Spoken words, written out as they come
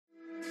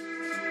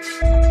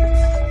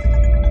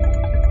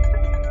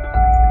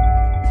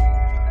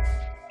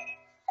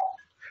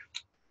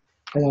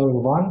Hello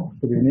everyone,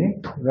 good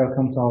evening.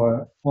 Welcome to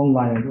our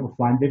online and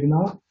offline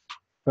webinar.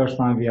 First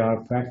time we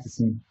are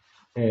practicing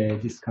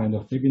this kind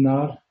of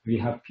webinar. We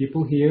have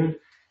people here.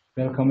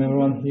 Welcome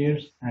everyone here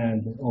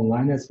and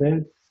online as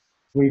well.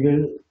 We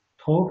will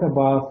talk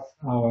about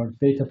our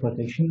data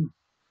protection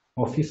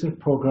officer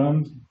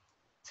program,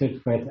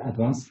 certified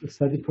advanced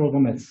study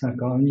program at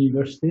St.Gallen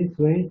University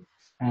today.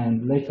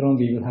 And later on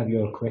we will have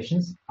your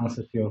questions,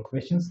 answer to your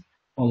questions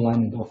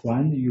online and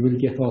offline. You will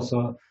get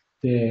also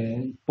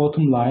the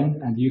bottom line,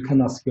 and you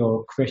can ask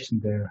your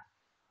question there.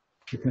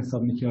 You can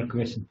submit your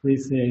question.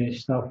 Please,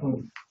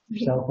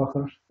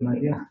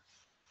 Nadia.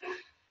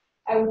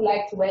 I would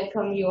like to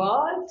welcome you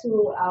all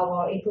to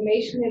our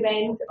information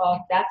event of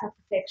Data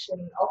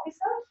Protection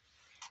Officer.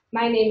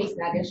 My name is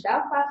Nadia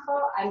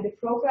Stauffacher. I'm the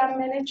Program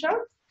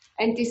Manager,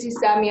 and this is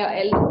Samir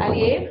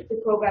Aliyev, the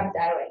Program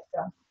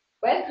Director.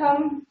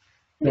 Welcome.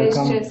 There's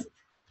just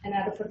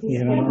another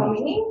participant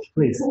coming in.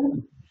 Please.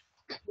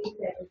 Please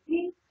have a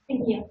seat.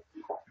 Thank you.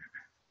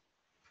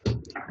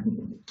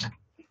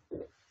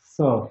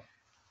 So,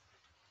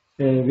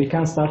 we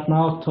can start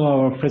now to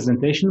our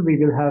presentation. We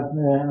will have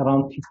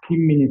around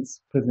 15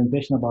 minutes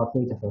presentation about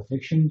data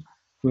protection,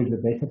 with the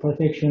data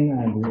protection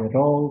and the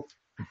role,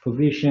 the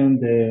position,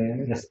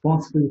 the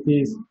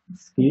responsibilities,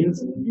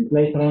 skills.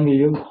 Later on,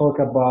 we will talk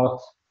about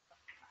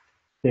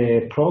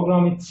the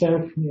program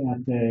itself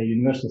at the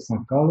University of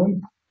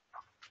St.Gallen.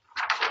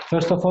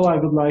 First of all, I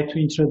would like to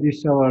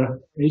introduce our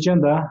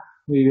agenda.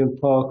 We will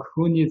talk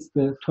who needs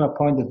to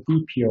appoint the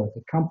DPO,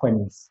 the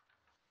companies,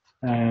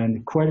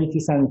 and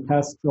qualities and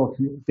tasks of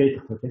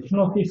data protection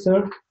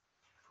officer.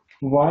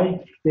 Why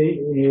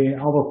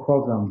our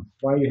program?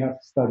 Why you have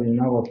to study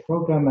in our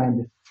program,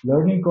 and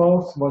learning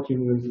goals, what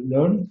you will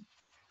learn,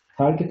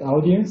 target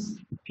audience,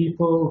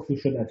 people who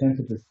should attend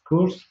to this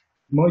course,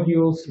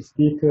 modules,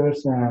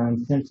 speakers,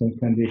 and terms and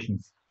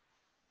conditions.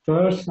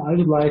 First, I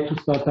would like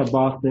to start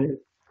about the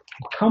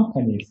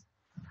companies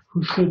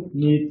who should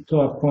need to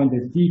appoint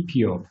a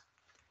DPO.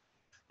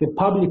 The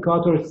public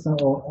authorities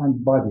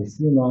and bodies,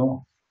 you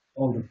know,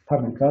 all the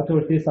public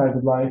authorities. I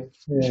would like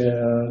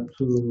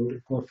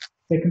to go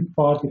second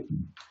part,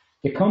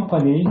 the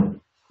company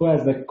who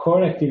has the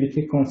core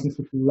activity consists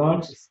of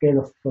large scale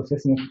of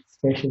processing of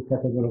special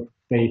category of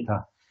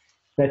data.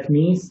 That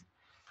means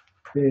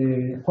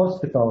the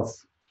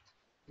hospitals,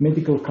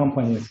 medical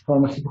companies,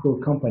 pharmaceutical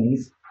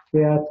companies,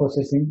 they are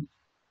processing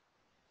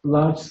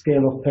large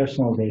scale of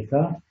personal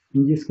data.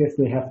 In this case,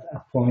 they have to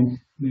appoint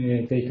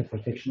data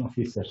protection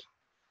officers.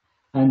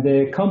 And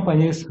the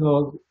companies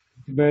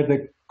where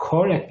the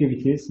core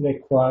activities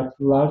require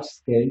large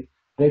scale,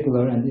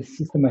 regular, and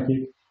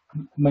systematic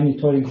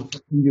monitoring of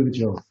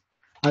individuals.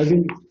 I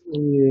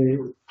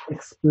will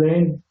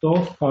explain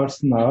those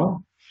parts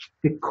now.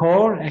 The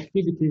core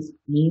activities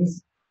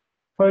means,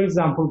 for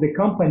example, the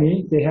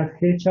company, they have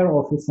HR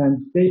office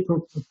and they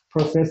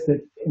process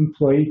the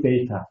employee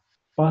data.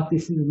 But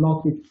this is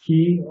not the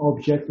key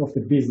object of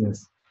the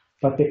business.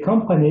 But the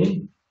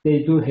company,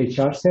 they do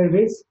HR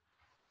service,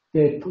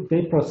 they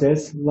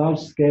process large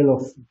scale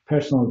of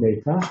personal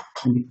data,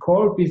 and the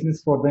core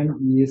business for them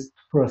is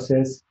to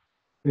process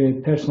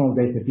personal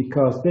data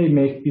because they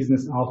make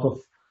business out of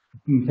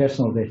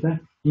personal data.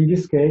 In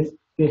this case,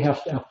 they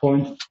have to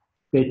appoint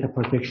data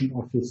protection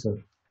officer.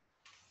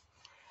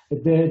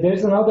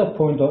 There's another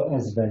point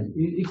as well.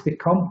 If the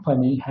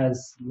company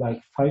has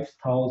like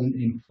 5,000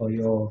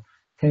 employees or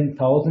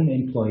 10,000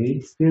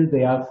 employees, still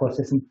they are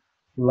processing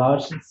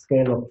large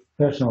scale of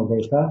personal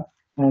data,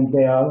 and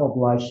they are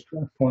obliged to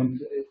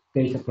appoint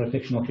data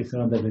protection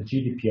officer under the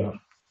GDPR.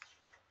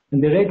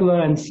 And the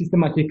regular and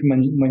systematic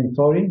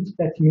monitoring,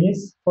 that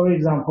means, for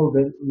example,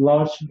 the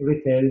large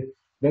retail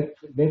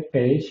web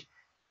page.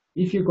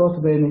 If you go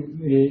to the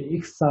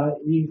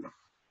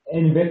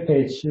any web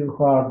page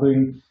who are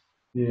doing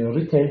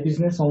retail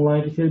business,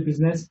 online retail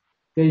business,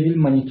 they will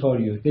monitor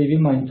you. They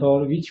will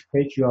monitor which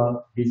page you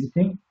are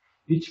visiting,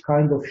 which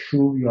kind of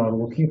shoe you are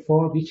looking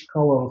for, which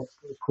color of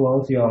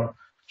clothes you are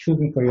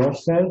choosing for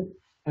yourself,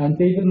 and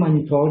they will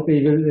monitor,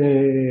 they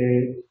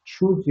will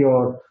choose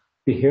your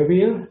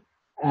behavior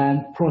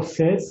and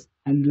process,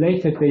 and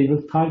later they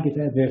will target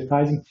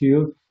advertising to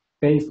you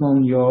based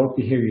on your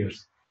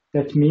behaviors.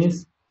 That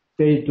means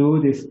they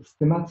do this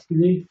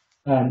systematically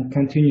and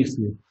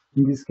continuously.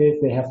 In this case,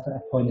 they have to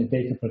appoint a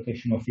data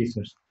protection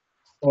officers.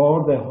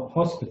 Or the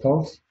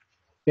hospitals,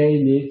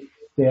 they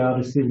are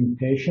receiving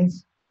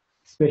patients,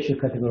 special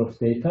category of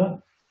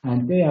data,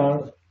 and they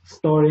are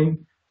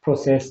storing,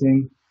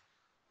 processing,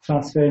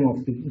 transferring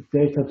of the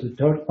data to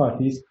third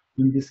parties.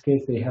 In this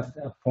case, they have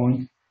to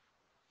appoint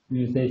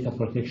the data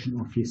protection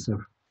officer.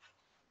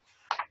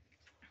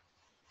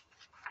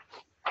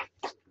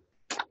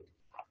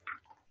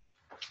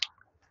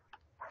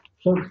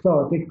 So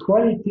the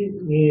quality,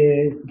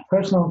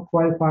 personal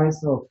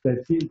qualifiers of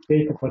the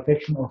data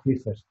protection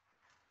officers.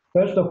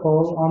 First of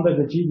all, under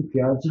the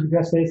GDPR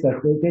says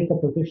that the data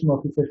protection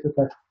officer should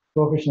have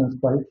professional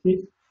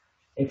qualities,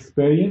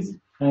 experience,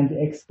 and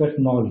expert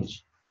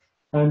knowledge.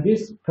 And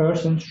this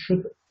person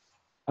should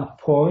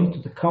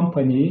appoint the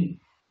company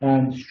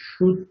and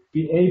should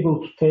be able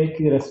to take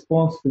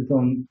responsibility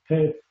on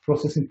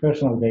processing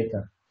personal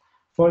data.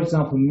 For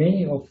example,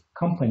 many of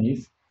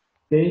companies,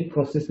 they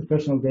process the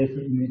personal data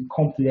in a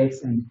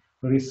complex and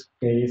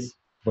risk-based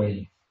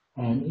way.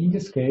 And in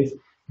this case,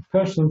 the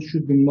person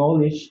should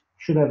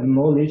have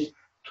knowledge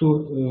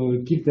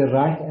to give the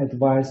right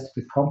advice to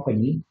the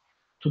company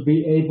to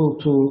be able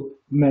to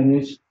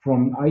manage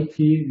from IT,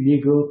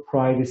 legal,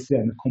 privacy,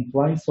 and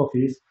compliance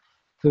office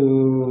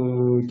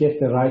to get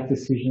the right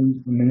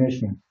decision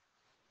management.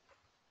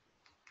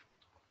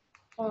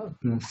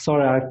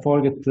 Sorry, I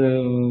forgot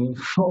to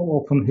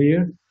open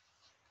here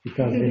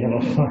because we have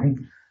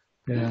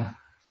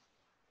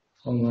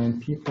online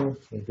people,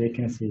 so they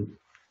can see.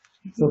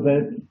 So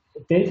the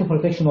data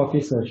protection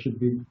officer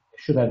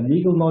should have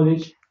legal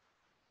knowledge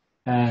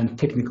and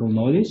technical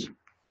knowledge.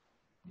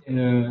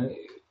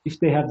 If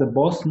they have the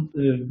both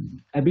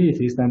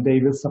abilities, then they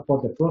will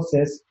support the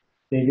process.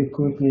 They will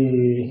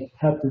quickly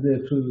help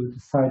to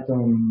decide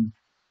on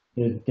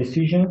the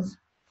decisions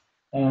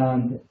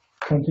and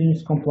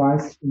continuous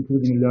compliance,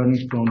 including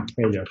learning from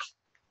failures.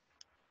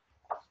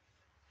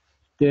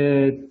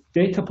 The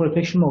data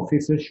protection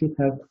officer should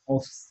have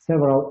also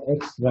several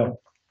extra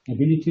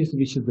abilities,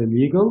 which is the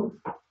legal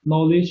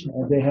knowledge.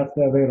 They have to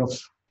be aware of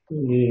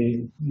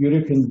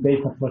European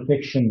data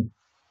protection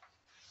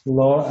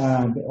law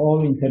and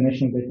all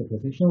international data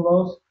protection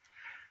laws.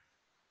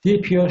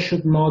 DPO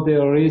should know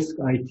the risk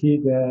IT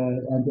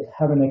and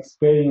have an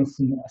experience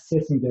in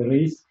assessing the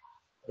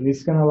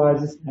risk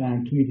analysis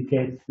and to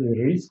mitigate the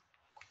risk.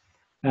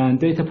 And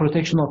data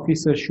protection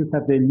officer should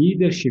have the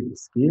leadership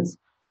skills,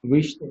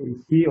 which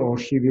he or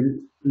she will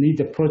lead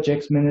the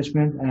project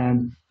management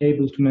and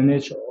able to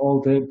manage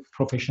all the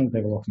professional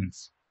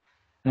developments.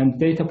 And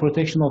data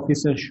protection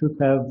officer should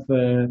have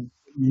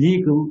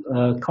legal,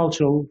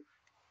 cultural,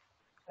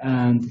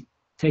 and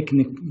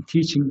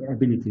teaching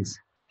abilities.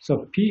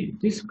 So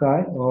this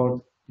guy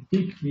or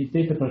the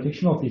data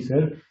protection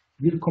officer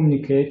will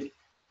communicate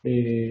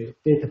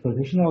data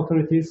protection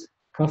authorities,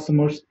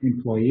 customers,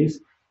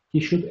 employees. He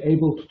should be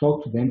able to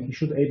talk to them. He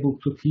should be able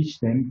to teach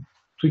them,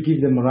 to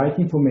give them right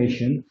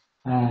information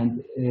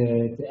and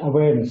the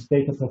awareness,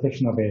 data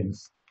protection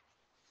awareness.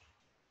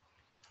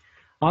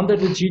 Under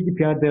the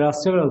GDPR, there are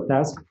several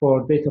tasks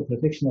for data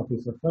protection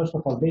officer. First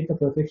of all, data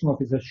protection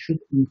officer should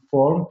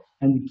inform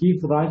and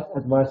give right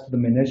advice to the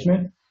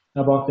management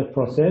about the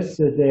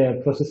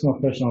processing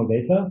of personal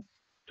data,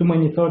 to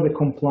monitor the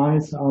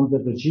compliance under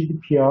the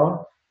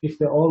GDPR,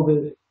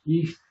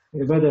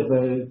 whether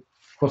the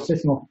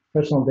processing of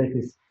personal data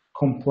is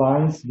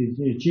compliance with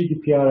the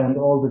GDPR and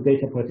all the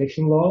data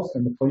protection laws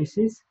and the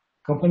policies,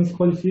 company's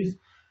policies,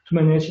 to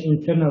manage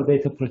internal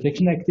data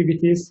protection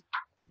activities.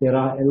 There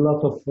are a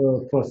lot of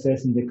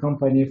process in the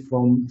company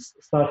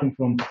starting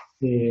from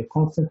the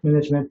consent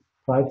management,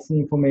 privacy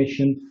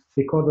information,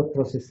 recorder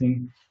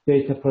processing,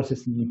 data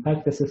processing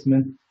impact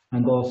assessment,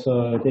 and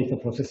also data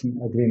processing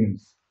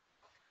agreements.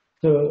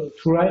 So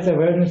to raise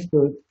awareness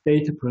to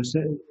data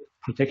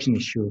protection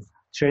issues,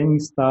 training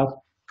staff,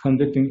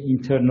 conducting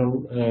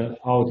internal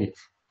audit,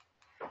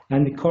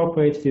 and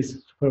incorporate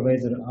this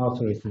supervisor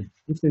authority.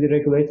 If the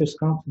regulators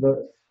come to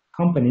the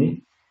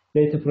company,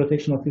 data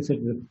protection officer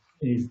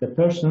is the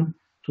person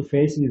to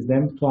face with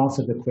them to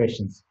answer the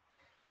questions.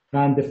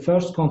 And the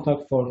first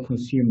contact for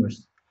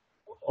consumers.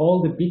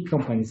 All the big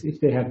companies, if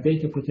they have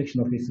data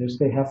protection officers,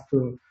 they have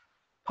to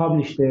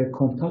publish their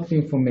contact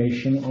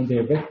information on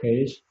their web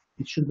page.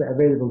 It should be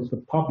available to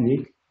the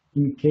public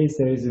in case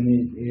there is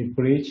any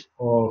breach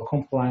or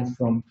compliance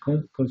from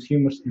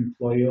consumers,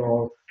 employer,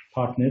 or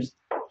partners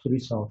to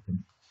reach out to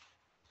them.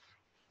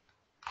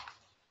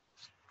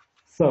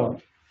 So,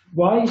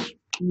 why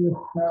you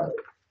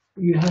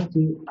have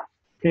to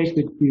take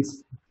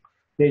this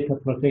data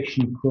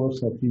protection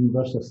course at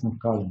University of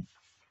St.Gallen?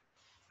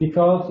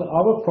 Because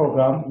our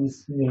program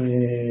is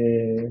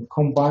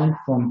combined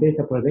from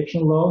data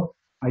protection law,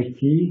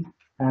 IT,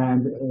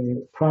 and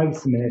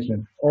privacy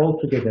management all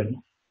together.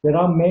 There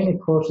are many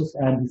courses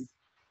and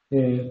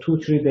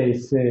 2-3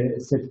 days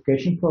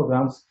certification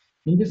programs.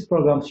 In these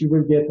programs, you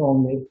will get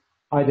only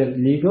either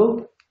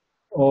legal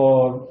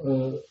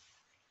or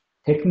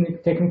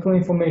technical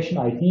information,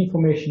 IT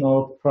information,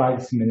 or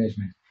privacy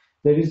management.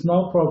 There is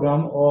no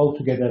program all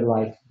together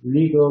like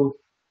legal,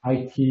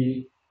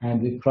 IT,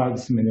 and the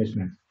privacy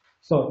management.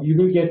 So you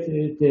will get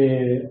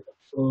the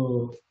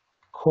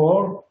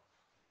core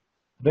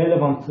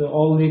relevant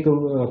all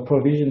legal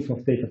provisions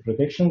of data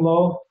protection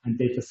law and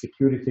data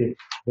security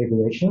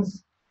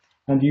regulations.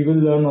 And you will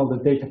learn all the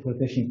data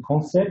protection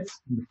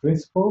concepts and the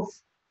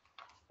principles.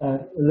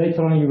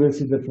 Later on, you will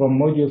see that from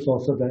modules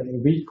also that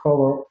we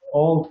cover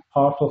all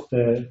part of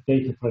the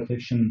data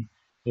protection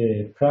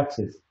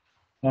practice.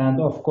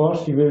 And of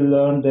course, you will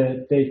learn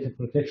the data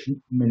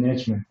protection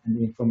management and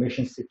the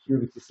information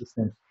security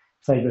systems,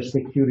 cyber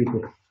security.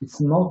 It's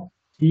not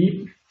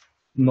deep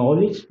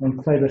knowledge on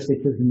cyber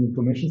security and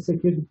information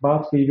security,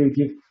 but we will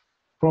give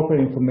proper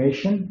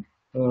information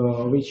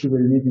which you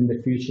will need in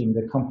the future in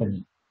the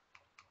company.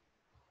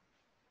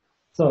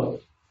 So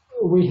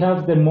we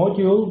have the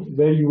module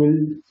where you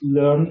will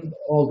learn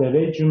all the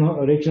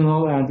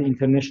regional and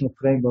international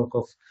framework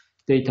of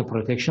data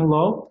protection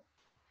law.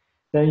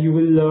 Then you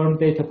will learn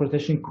data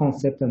protection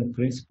concept and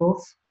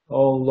principles,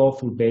 all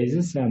lawful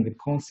basis and the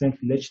consent,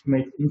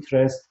 legitimate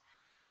interest.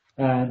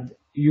 And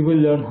you will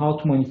learn how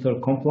to monitor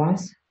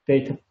compliance,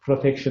 data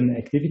protection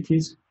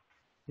activities,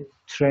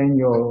 train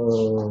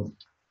your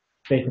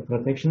data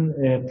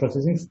protection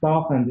processing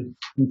staff and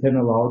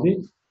internal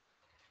audit,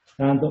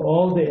 and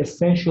all the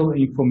essential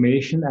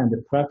information and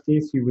the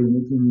practice you will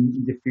need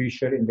in the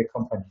future in the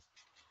company.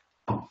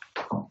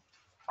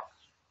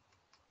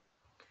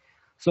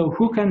 So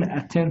who can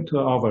attend to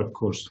our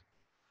course?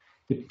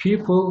 The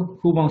people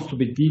who wants to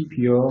be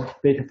DPO,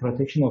 data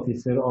protection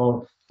officer,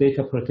 or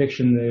data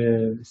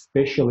protection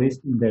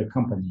specialist in their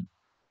company.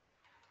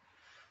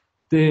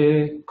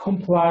 The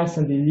compliance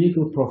and the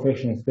legal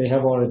professionals, they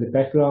have already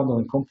background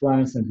on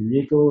compliance and the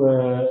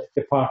legal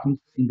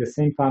department. In the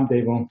same time,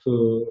 they want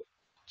to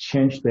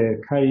change their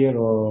career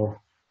or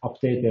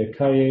update their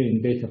career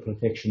in data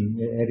protection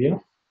area.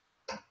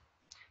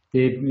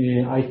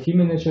 The IT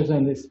managers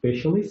and the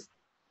specialists,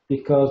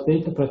 because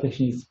data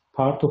protection is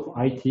part of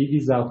IT.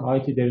 Without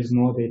IT, there is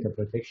no data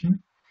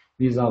protection.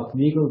 Without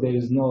legal, there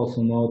is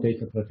also no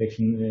data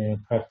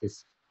protection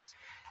practice.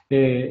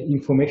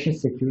 Information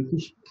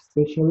security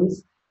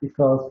specialist,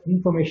 because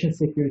information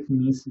security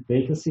means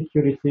data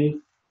security.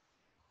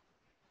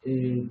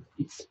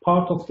 It's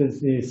part of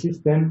the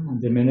system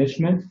and the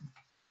management,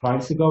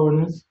 privacy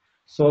governance.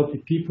 So the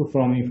people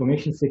from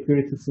information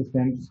security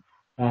systems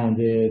and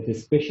the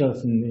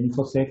specialists in the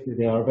InfoSec,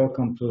 they are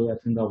welcome to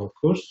attend our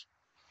course.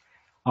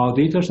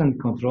 Auditors and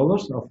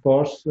controllers, of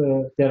course,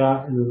 there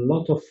are a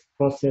lot of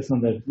process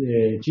under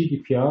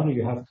GDPR.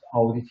 You have to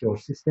audit your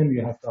system,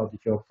 you have to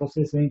audit your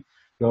processing,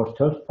 your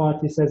third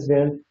parties as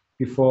well.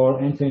 Before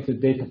entering the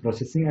data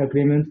processing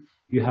agreement,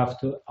 you have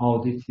to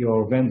audit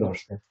your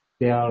vendors. That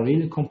they are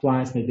really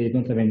compliant, that they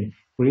don't have any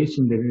breach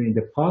in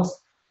the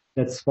past.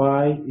 That's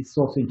why it's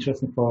also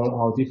interesting for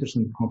auditors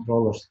and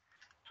controllers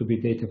to be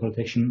data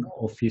protection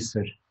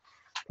officer.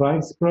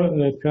 Privacy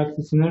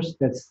practitioners,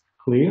 that's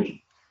clear.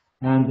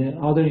 And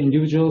other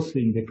individuals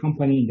in the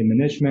company, in the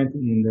management,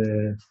 in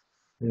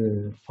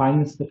the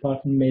finance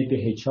department,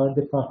 maybe HR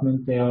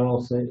department, they are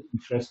also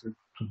interested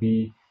to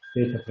be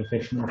data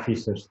protection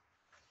officers.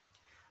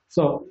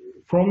 So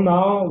from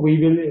now, we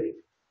will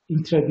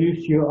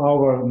introduce you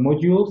our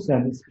modules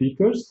and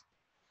speakers.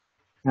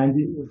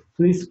 And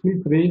please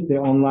feel free, the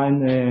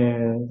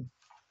online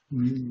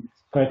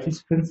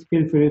participants,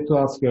 feel free to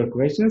ask your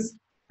questions.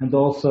 And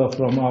also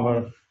from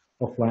our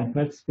offline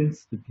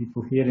participants, the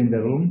people here in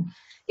the room.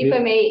 If I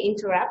may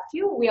interrupt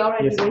you, we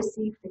already Yes.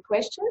 received the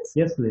questions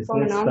Please.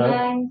 from an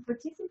online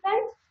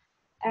participant.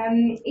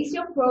 Is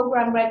your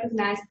program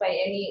recognized by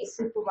any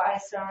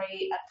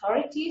supervisory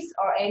authorities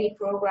or any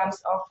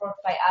programs offered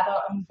by other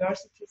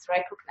universities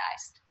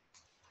recognized?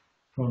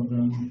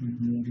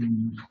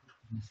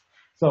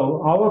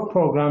 So our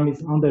program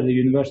is under the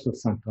University of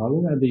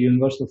St.Gallen, and the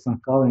University of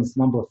St.Gallen is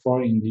number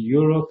 4 in the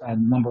Europe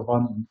and number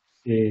 1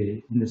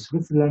 in the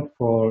Switzerland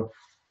for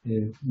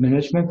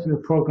management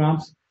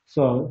programs.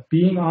 So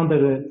being under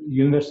the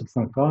University of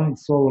St.Gallen,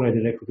 it's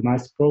already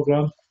recognized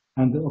program.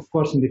 And of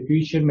course, in the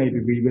future, maybe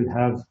we will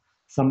have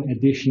some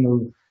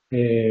additional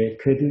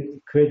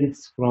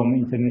credits from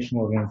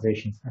international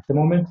organizations. At the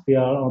moment, we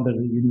are under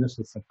the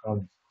University of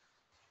St.Gallen.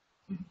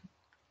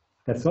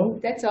 That's all?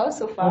 That's all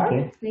so far.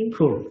 Okay, Thank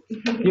cool.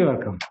 you. You're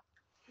welcome.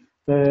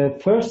 The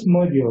first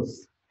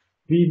modules,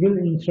 we will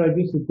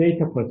introduce the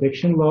data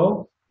protection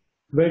law,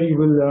 where you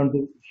will learn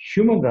the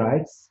human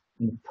rights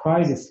and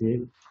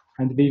privacy,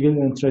 and we will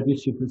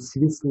introduce you to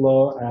Swiss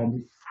law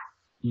and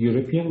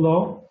European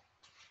law.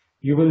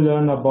 You will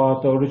learn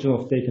about the origin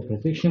of data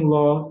protection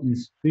law,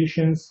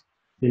 institutions,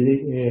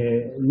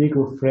 the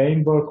legal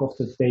framework of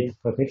the data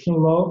protection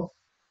law,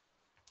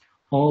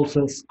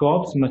 also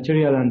scopes,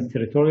 material and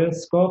territorial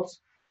scopes,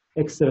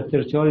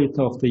 extraterritoriality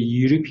of the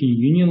European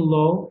Union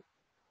law,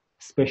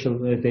 special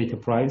data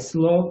privacy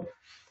law,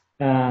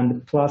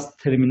 and plus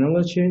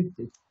terminology,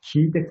 the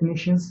key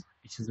definitions,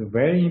 which is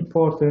very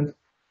important,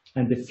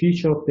 and the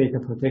future of data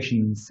protection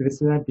in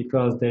Switzerland,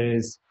 because there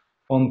is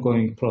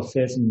ongoing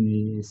process in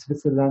the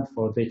Switzerland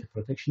for Data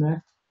Protection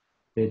Act,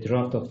 the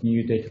draft of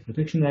new Data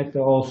Protection Act.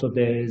 Also,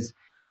 there is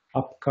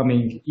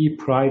upcoming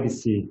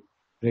e-privacy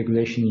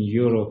regulation in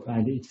Europe,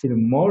 and it's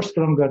even more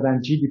stronger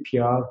than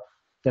GDPR.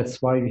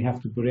 That's why we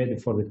have to be ready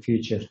for the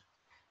future.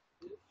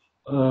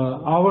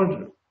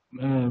 Our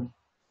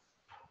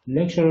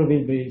lecturer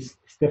will be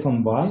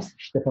Stefan Weiss.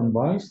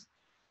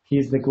 He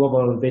is the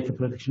Global Data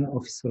Protection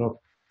Officer of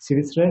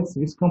Swiss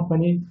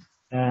company,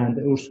 and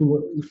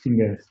Ursula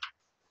Ustinger.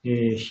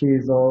 She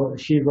is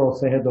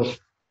also head of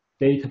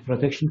Data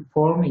Protection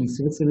Forum in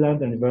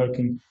Switzerland and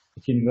working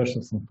at University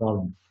of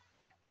St.Gallen.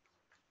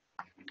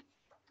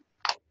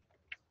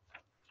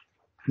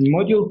 In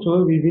Module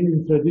 2, we will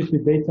introduce the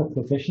data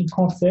protection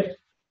concept.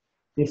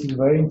 This is a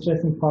very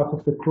interesting part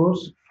of the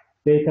course.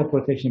 data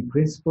protection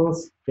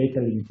principles, data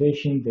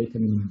limitation, data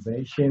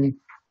minimization,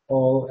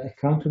 all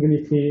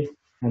accountability,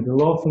 and the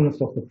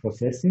lawfulness of the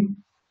processing,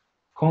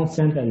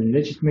 consent and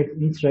legitimate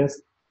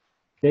interest,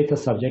 data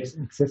subjects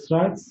access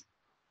rights,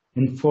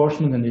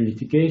 enforcement and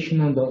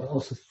litigation, and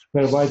also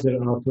supervisory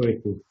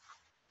authority.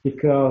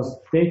 Because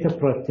data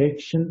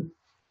protection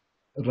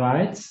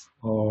rights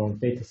or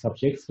data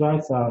subjects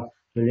rights are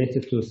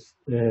related to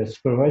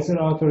supervisory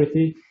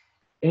authority.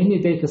 Any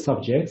data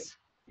subjects,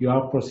 you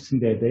are processing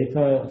their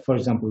data, for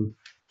example,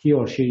 he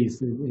or she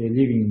is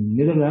living in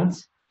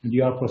Netherlands, and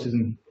you are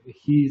processing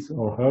his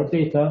or her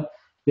data,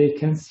 they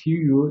can sue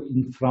you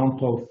in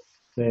front of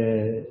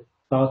the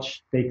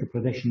Dutch Data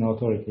Protection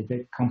Authority,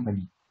 the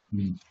company.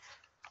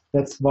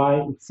 That's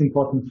why it's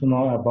important to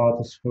know about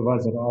the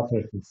supervisory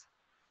authorities.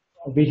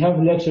 We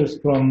have lecturers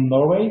from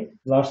Norway.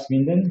 Lars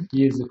Vinden,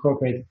 he is the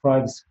corporate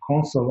privacy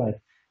counsel at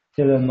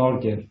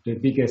Telenor, the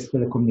biggest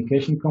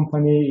telecommunication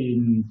company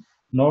in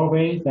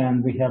Norway.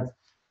 Then we have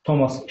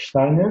Thomas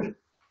Steiner,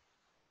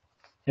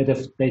 head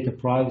of data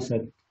privacy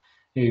at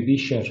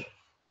Vischer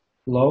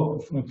Law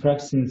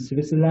Practice in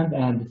Switzerland.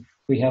 And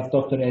we have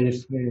Dr.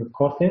 Elif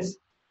Cortes.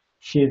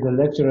 She is a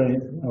lecturer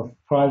of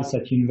privacy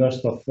at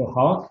University of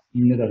Hague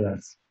in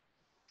Netherlands.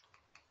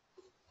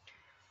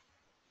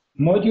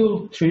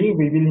 Module 3,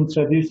 we will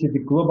introduce you the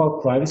global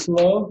privacy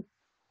law,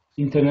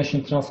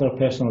 international transfer of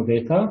personal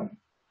data.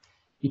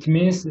 It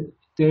means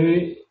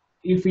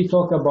if we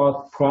talk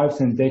about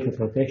privacy and data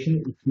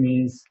protection, it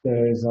means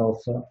there is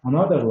also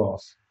another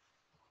laws,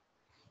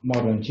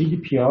 more than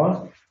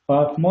GDPR,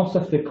 but most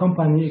of the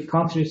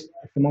countries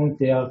at the moment,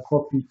 they are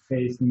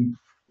copy-pasting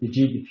the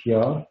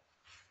GDPR.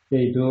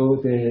 They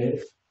do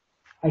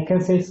I can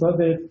say so,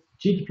 the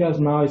GDPR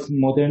now is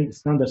modern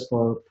standards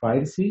for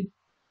privacy.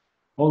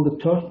 All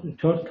the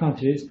third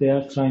countries, they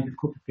are trying to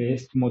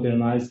copy-paste to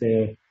modernize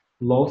their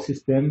law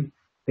system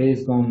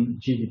based on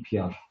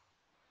GDPR.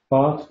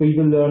 But we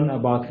will learn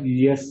about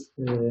US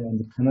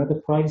and Canada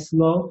privacy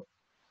law,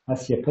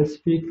 Asia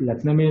Pacific,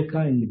 Latin America,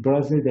 and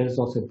Brazil. There is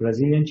also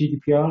Brazilian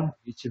GDPR,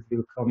 which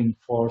will come in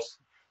force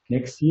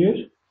next year.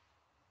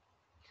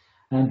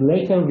 And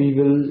later we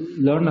will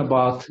learn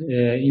about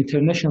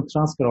international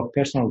transfer of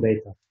personal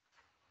data.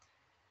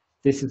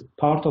 This is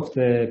part of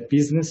the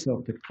business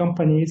of the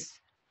companies.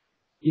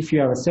 If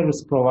you are a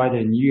service provider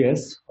in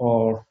US,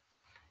 or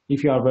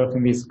if you are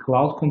working with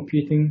cloud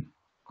computing,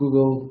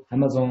 Google,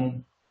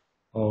 Amazon,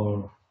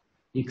 or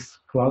X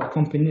cloud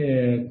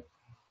company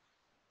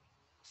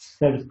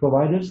service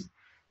providers,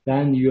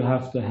 then you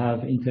have to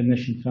have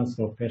international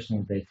transfer of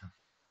personal data.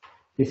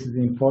 This is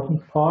the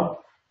important part.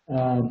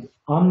 And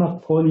Anna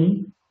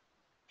Pauline,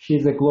 she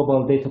is a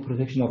global data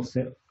protection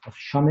officer of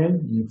Chanel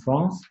in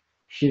France.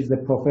 She is the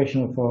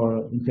professional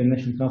for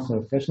international transfer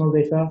of personal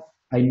data.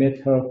 I met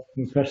her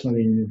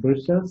personally in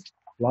Brussels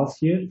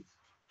last year.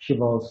 She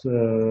was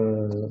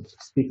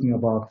speaking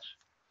about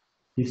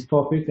this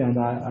topic, and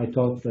I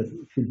thought that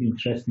it would be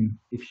interesting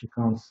if she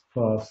comes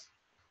to us.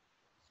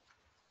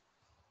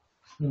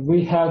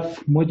 We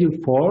have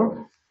module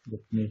 4.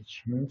 Let me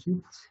change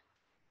it.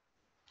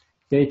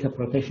 Data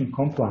protection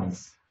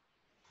compliance.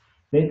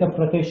 Data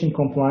protection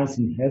compliance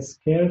in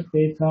healthcare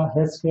data,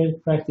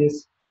 healthcare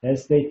practice,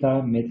 health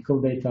data, medical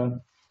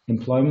data,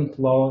 employment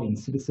law in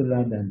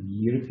Switzerland and the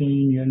European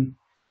Union,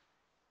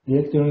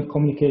 electronic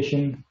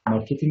communication,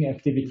 marketing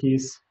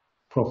activities,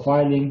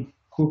 profiling,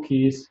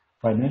 cookies,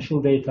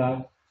 financial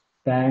data,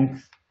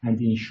 banks and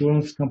the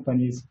insurance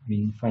companies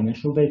in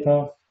financial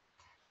data,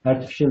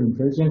 artificial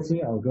intelligence,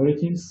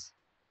 algorithms,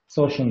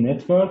 social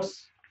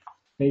networks,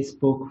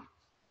 Facebook,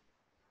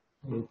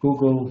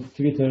 Google,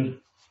 Twitter,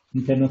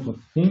 Internet of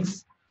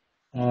Things.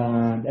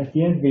 And at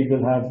the end, we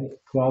will have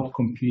cloud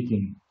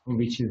computing,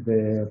 which is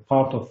the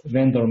part of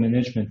vendor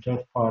management,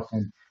 third part,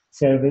 and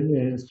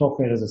service,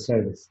 software as a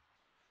service.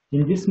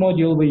 In this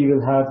module, we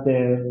will have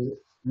the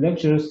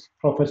lecturers,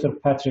 Professor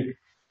Patrick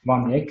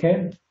Van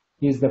Ecke.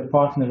 He is the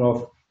partner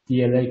of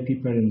DLA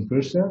people in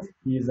Brussels.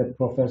 He is a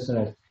professor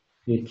at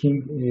the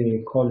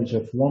King College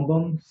of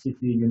London,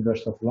 City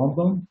University of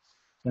London.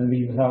 And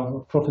we will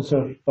have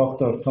Professor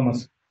Dr.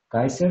 Thomas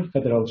Geiser,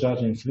 federal judge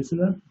in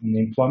Switzerland in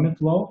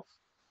employment law.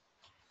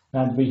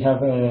 And we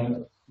have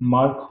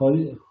Mark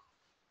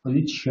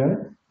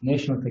Holitscher,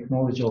 National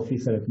Technology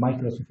Officer at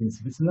Microsoft in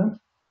Switzerland.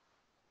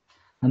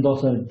 And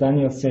also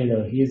Daniel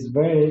Saylor. He is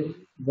very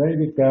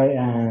good guy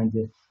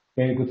and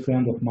very good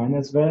friend of mine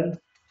as well.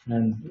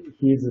 And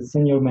he is a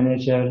senior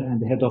manager and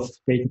the head of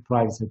data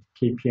privacy at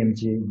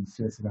KPMG in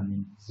Switzerland,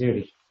 in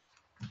Zurich.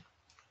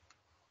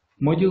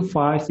 Module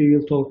 5, we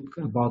will talk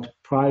about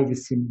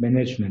privacy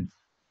management.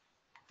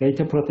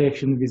 Data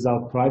protection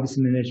without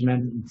privacy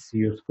management is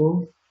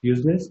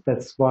useless.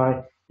 That's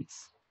why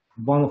it's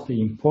one of the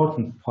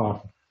important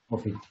parts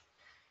of it.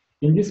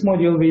 In this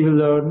module, we will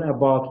learn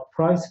about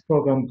privacy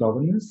program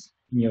governance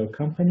in your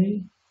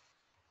company,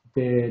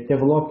 the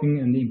developing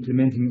and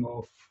implementing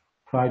of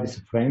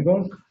privacy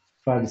framework,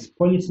 privacy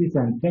policies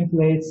and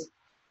templates,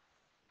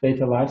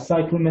 data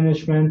lifecycle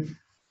management,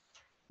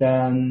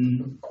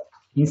 then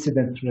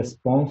incident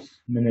response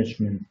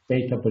management,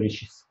 data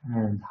breaches,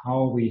 and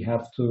how we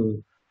have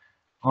to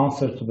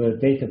answer to the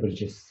data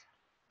breaches.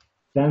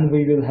 Then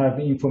we will have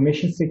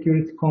information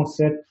security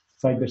concept,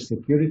 cyber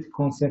security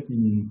concept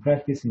in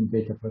practice in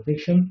data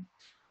protection,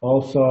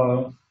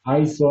 also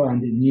ISO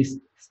and NIST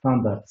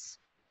standards,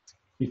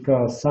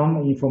 because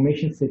some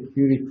information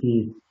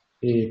security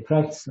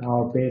practice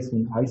are based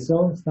on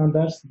ISO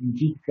standards. In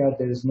GDPR,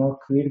 there is no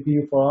clear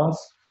view for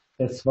us.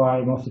 That's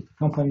why most of the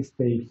companies,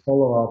 they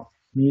follow up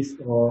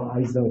NIST or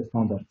ISO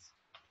standards.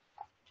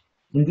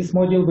 In this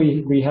module,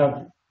 we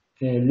have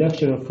a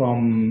lecturer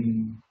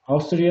from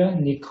Austria,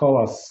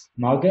 Nicholas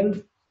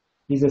Nagel.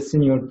 He's a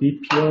senior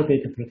DPO,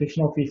 data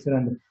protection officer,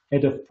 and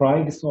head of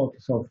privacy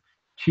office of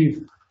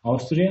TÜV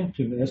Austria,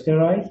 TÜV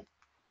Österreich.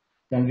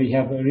 Then we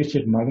have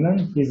Richard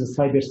Magnan. He's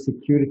a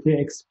cybersecurity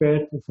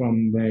expert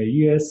from the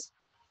US,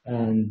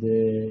 and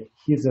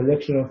he's a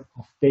lecturer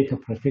of data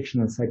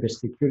protection and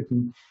cybersecurity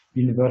in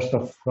University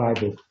of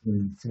Freiburg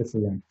in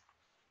Switzerland.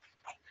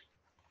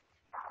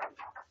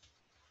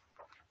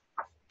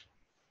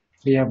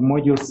 We have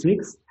module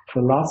 6,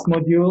 the last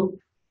module,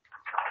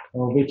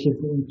 which is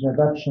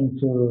introduction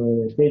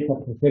to data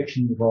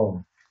protection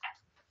law.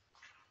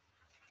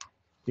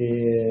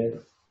 The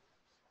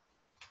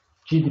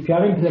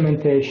GDPR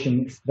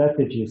implementation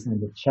strategies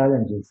and the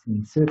challenges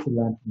in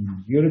Switzerland,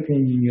 in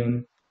European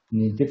Union,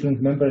 in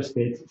different member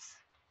states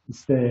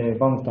is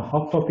one of the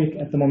hot topic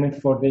at the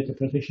moment for data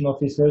protection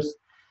officers.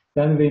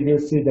 Then we will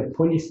see the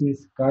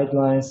policies,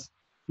 guidelines,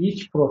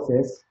 each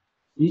process,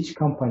 each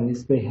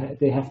companies, they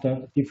have to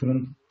have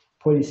different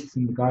policies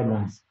and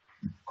guidelines.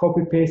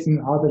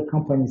 Copy-pasting other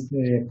companies'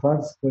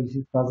 privacy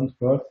policies doesn't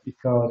work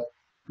because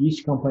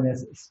each company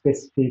has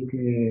specific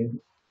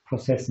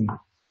processing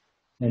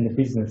and the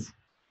business.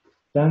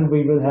 Then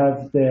we will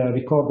have the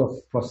record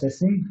of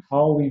processing,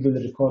 how we will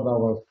record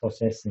our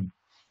processing.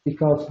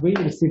 Because we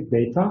receive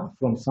data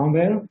from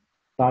somewhere,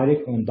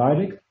 direct or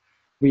indirect,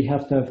 we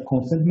have to have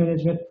consent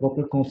management,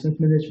 proper consent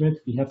management.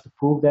 We have to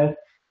prove that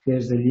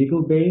there's a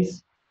legal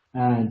base,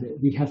 and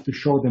we have to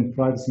show them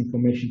privacy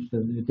information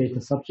to the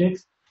data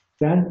subjects.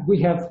 Then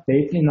we have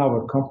data in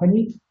our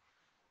company.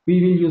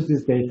 We will use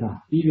this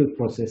data. We will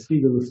process,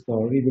 we will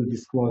store, we will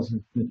disclose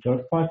to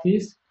third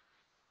parties.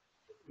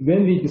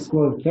 When we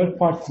disclose third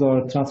parties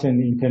or transfer in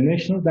the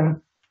international,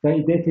 then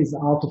the data is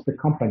out of the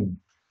company.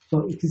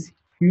 So it is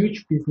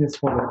huge business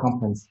for the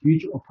companies,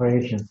 huge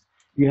operations.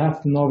 You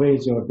have to know where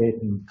is your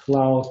data in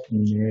cloud,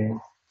 in a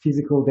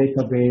physical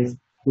database,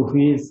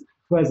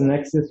 who has an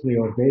access to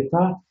your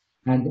data,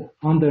 and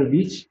under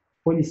which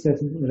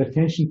policies,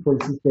 retention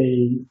policies,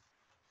 they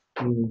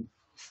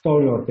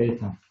store your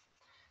data.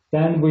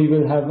 Then we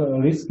will have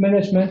risk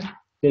management,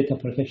 data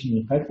protection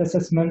impact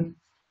assessment,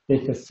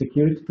 data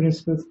security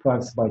principles,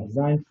 privacy by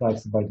design,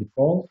 privacy by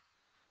default,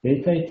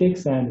 data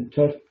ethics, and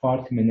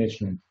third-party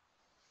management.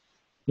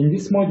 In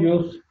this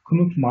module,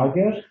 Knut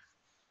Mager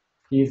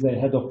is the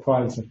head of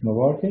privacy at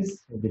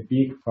Novartis, the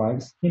big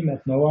privacy team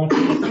at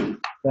Novartis.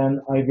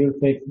 Then I will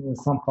take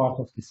some part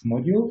of this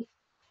module.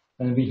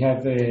 And we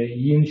have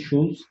Ian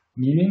Schulz,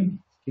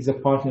 he's a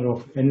partner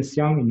of Ernst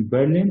Young in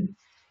Berlin.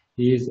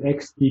 He is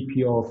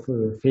ex-VP of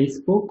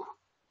Facebook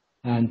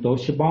and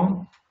Deutsche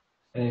Bank.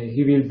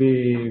 He will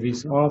be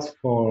with us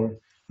for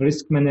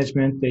risk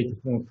management, data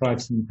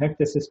privacy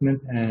impact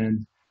assessment,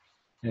 and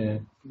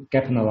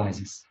gap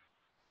analysis.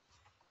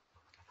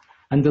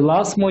 And the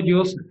last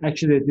modules,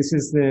 actually this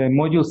is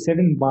module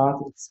 7, but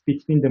it's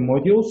between the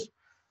modules.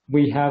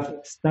 We have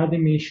study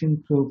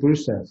mission to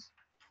Brussels.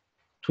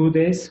 2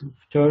 days,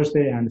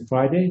 Thursday and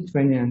Friday,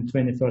 20 and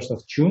 21st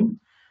of June.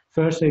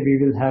 Thursday, we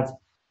will have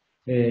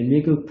a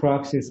legal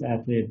practice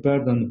at the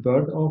Bird on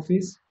Bird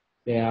office.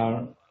 They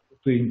are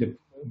doing the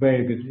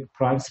very good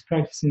privacy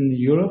practice in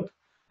Europe,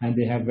 and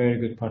they have very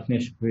good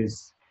partnership with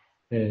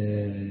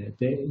the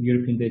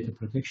European Data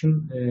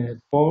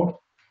Protection Board.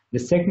 The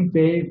second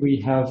day, we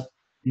have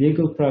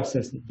legal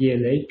practice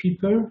DLA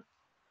paper,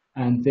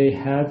 and they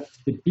have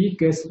the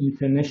biggest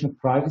international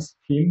privacy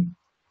team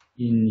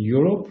in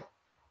Europe.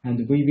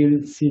 And we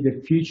will see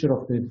the future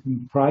of the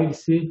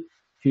privacy,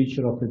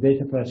 future of the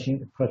data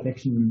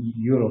protection in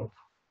Europe.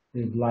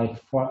 It's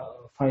like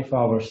 5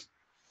 hours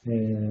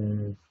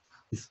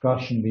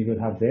discussion we will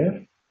have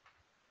there.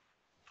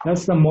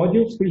 That's the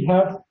modules we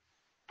have.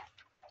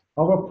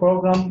 Our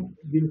program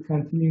will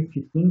continue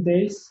 15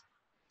 days,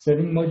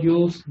 7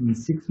 modules in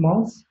 6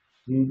 months,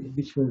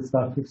 which will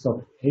start 5th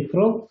of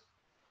April,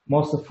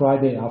 most of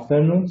Friday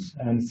afternoons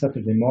and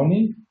Saturday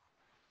morning.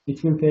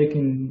 It will take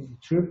in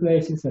 2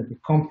 places at the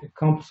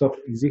campus of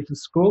Executive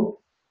School,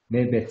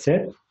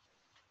 BBZ.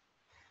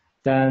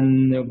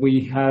 Then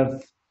we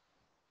have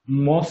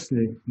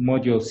mostly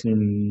modules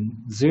in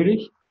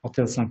Zurich,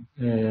 Hotel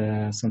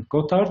St.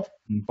 Gotthard,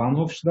 in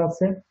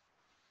Bahnhofstrasse.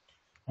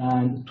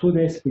 And 2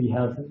 days we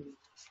have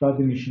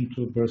study mission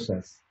to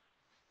Brussels.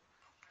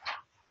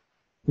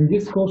 In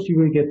this course, you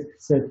will get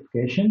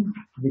certification,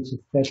 which is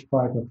first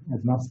part of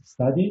advanced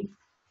study,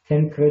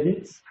 10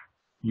 credits,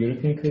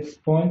 European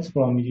credit points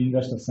from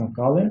University of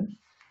St.Gallen.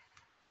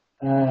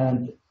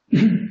 And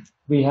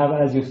we have,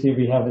 as you see,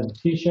 we have the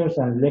teachers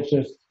and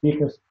lecture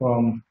speakers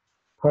from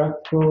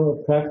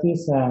practical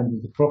practice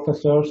and the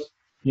professors,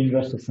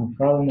 University of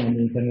St.Gallen and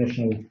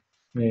international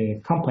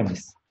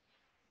companies.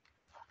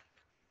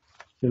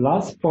 The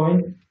last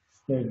point is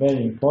a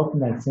very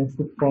important and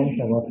sensitive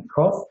point about the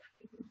cost.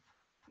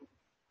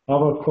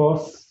 Our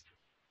cost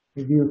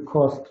will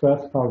cost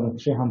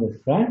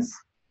 12,300 francs,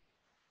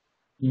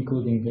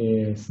 including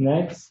the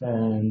snacks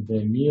and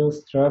the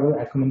meals, travel,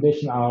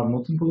 accommodation are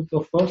not included,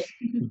 of course,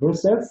 to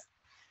Brussels.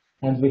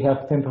 And we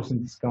have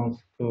 10% discount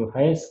to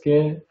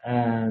HSK,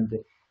 and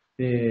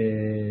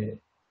the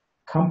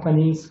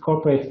companies,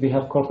 corporate, we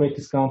have corporate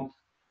discount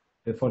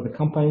for the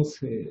companies,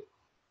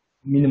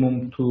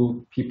 minimum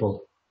 2 people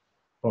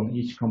from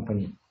each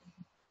company.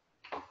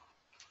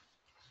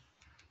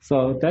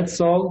 So that's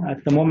all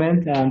at the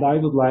moment, and I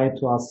would like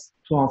to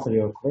answer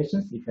your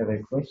questions if you have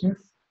any questions.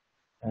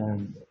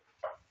 And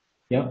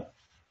yeah,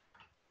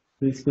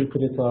 please feel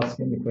free to ask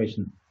any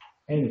question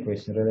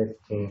related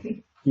to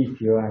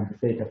DPO and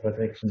data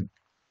protection,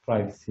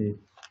 privacy,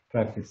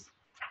 practice.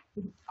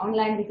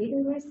 Online, we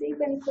didn't receive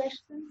any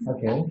questions.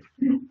 Okay.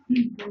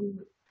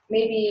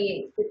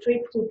 Maybe the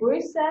trip to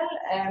Brussels,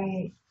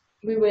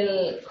 we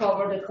will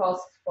cover the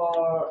cost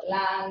for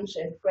lunch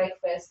and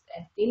breakfast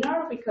and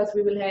dinner, because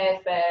we will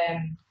have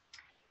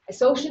a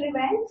social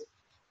event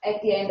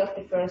at the end of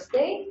the first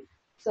day.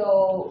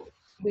 So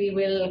we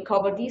will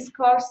cover these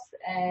costs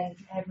and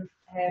have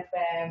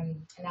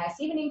a nice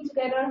evening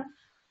together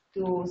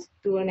to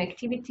do an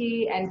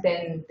activity, and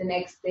then the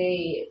next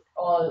day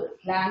all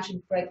lunch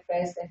and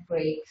breakfast and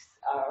breaks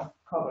are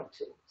covered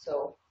too.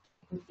 So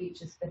it would be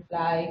just the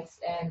flights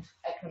and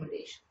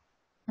accommodation.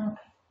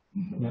 Okay.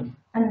 Yeah.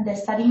 And the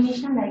study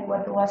mission, like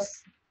what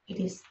was it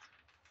is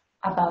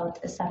about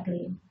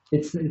exactly?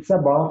 It's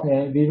about,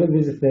 we will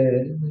visit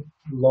the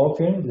law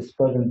firm, the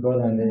Spurgeon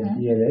Broad and the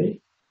DLA,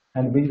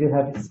 and we will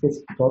have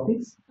specific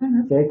topics.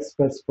 The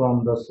experts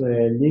from those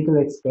legal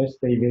experts,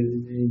 they will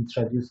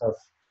introduce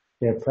us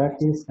their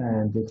practice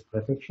and data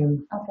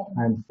protection,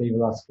 and they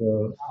will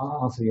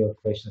answer your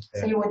questions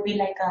there. So it would be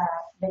like a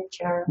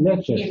lecture,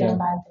 yeah,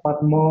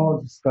 but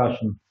more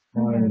discussion,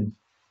 more in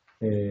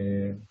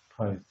the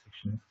private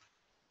section.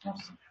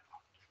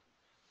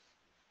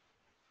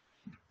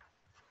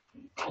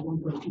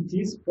 It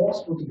is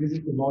possible to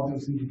visit the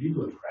modules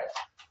individually, right?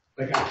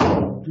 Like I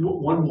can do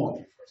one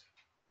module,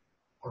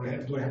 for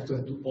example, or do I have to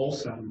do all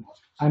 7 modules?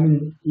 I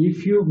mean,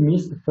 if you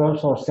miss the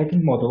first or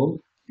second module,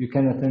 you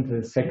can attend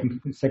the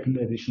second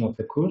edition of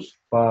the course.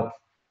 But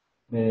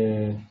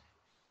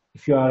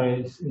if you are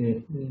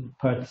a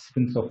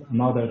participant of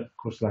another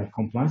course like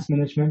compliance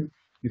management,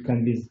 you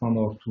can visit 1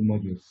 or 2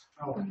 modules.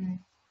 Okay.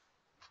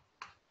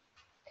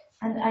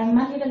 And I'm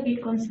a little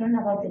bit concerned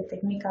about the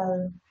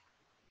technical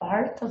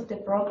part of the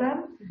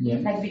program,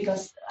 like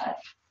because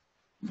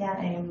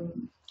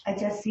I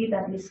just see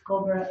that it's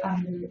covered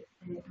under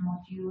the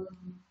module,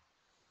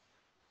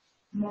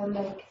 more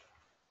like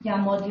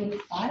module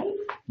 5.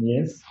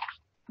 Yes.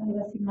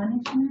 Privacy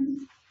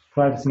management.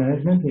 Privacy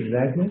management,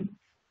 exactly.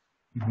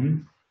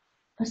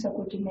 So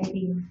could you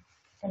maybe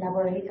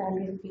elaborate a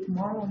little bit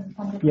more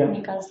on the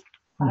technical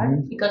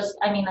part? Because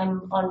I mean,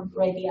 I'm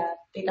already a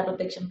data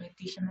protection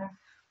practitioner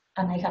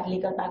and I have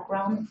legal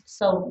background.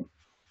 So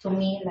to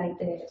me, like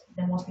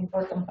the most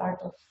important part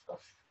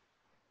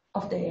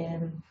of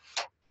the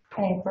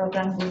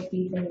program would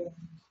be the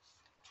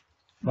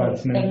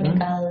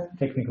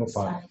technical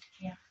part. Side,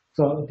 yeah.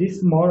 So this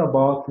is more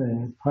about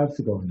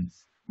privacy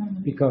governance,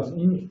 because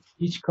in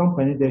each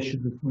company there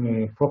should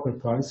be proper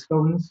privacy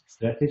governance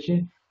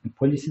strategy, and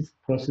policies,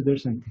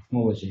 procedures, and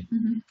technology,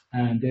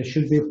 and there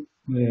should be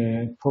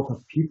proper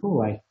people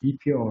like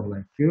DP or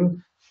like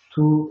you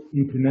to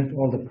implement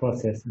all the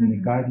process and the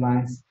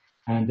guidelines.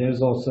 And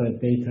there's also a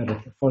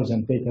for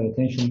example, data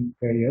retention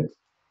period.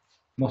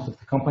 Most of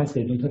the companies,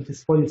 they don't have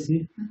this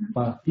policy,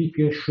 but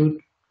DPO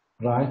should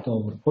write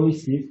all the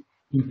policies,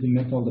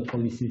 implement all the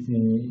policies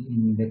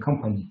in the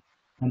company.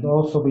 And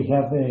also we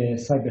have a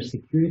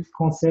cybersecurity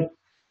concept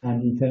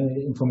and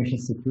information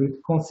security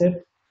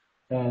concept.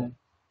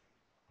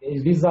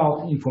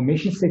 Without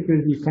information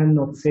security, you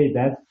cannot say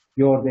that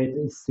your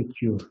data is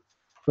secure.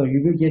 So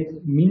you will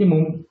get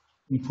minimum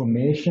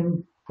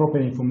information, proper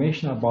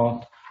information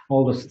about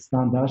all those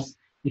standards.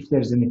 If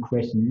there's any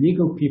question,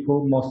 legal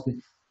people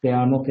mostly they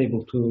are not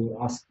able to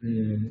ask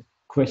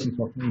questions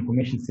of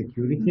information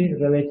security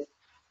related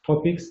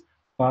topics.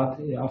 But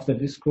after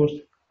this course,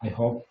 I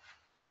hope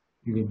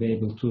you will be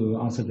able to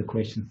answer the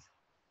questions.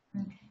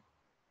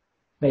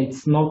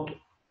 It's not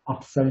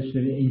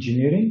absolutely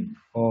engineering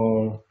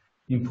or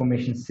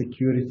information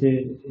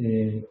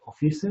security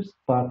officers,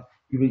 but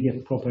you will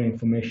get proper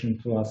information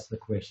to ask the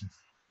questions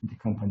in the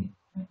company.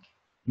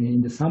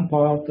 In the some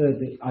part,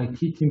 the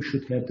IT team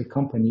should help the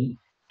company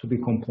to be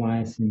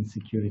compliant in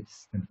security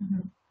system.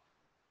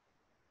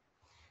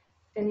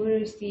 Then we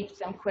received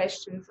some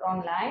questions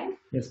online.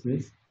 Yes,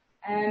 please.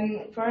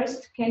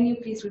 First, can you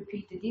please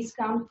repeat the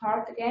discount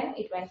part again?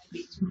 It went a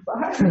bit too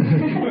far.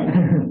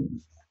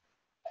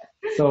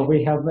 So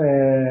we have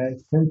a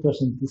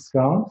 10%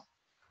 discount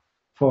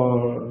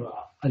for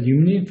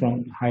alumni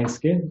from high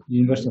scale,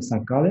 University of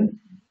St.Gallen,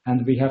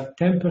 and we have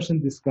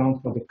 10%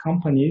 discount for the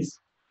companies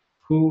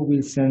who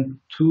will send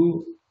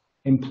 2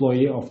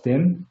 employee of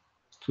them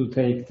to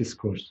take this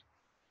course,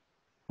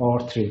 or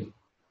 3,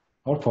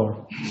 or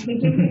 4.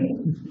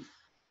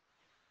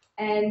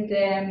 And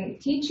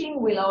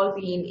teaching will all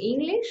be in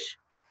English?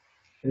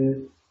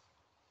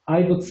 I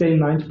would say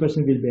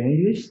 90% will be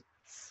English.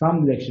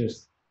 Some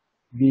lectures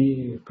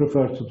we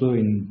prefer to do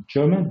in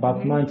German, but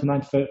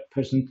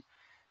 99%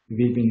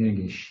 will be in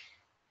English.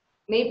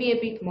 Maybe a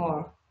bit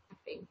more, I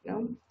think, no?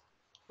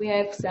 We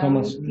have some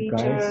Thomas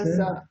teachers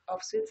Geisel.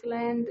 of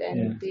Switzerland,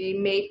 and they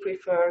may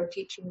prefer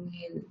teaching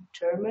in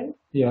German.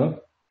 Yeah.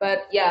 But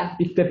yeah.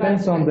 It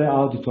depends on the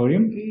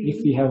auditorium.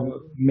 If we have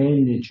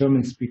mainly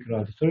German speaker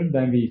auditorium,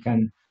 then we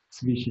can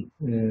switch it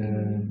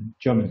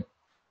German.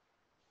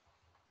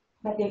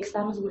 But the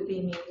exams will be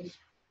in English,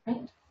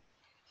 right?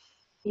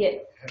 Yeah.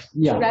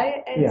 Yeah. Should I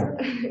answer?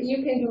 Yeah. You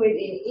can do it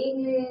in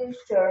English,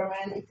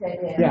 German,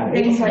 Italian. Yeah,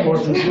 it's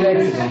important.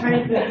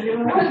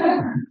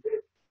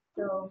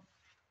 So,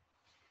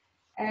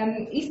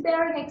 is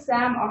there an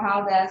exam, or how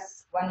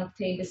does one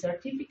obtain the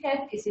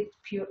certificate? Is it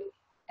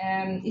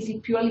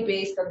purely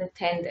based on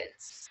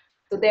attendance?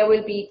 So there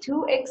will be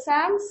 2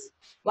 exams,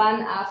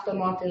 one after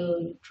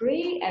module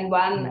 3 and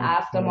one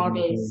after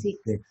module 6.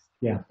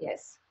 Yeah.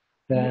 Yes.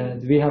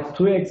 We have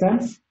 2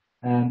 exams,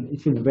 and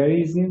it will be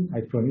very easy,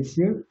 I promise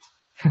you.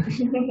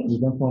 We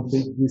don't want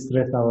to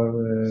distress our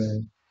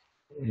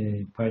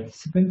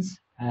participants.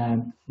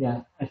 And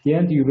yeah, at the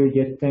end, you will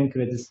get 10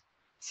 credits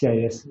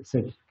CIS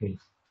certificate.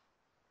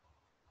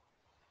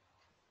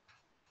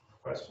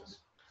 Questions?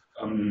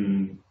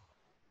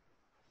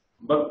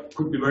 But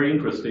could be very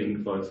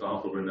interesting, for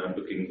example, when I'm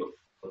looking at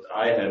what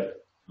I have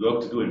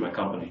work to do in my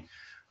company,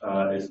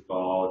 is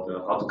about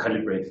how to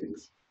calibrate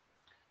things.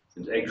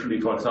 And actually,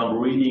 for example,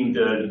 reading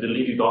the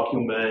legal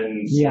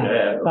documents,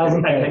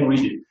 I can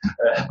read it,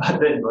 but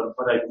then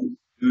what I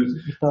use.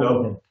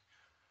 So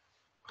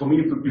for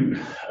me, it would be,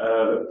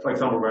 for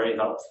example, very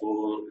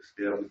helpful if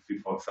there would be,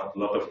 for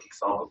example, a lot of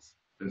examples.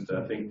 Since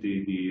I think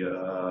the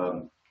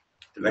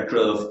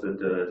lecturers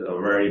that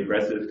are very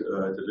impressive,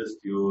 the list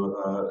you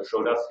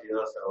showed us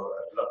here, so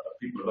a lot of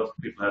people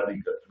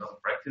having a lot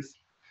of practice.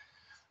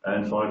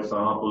 And for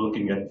example,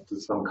 looking at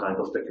some kind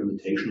of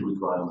documentation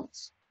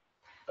requirements.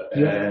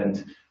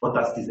 And what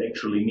does this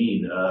actually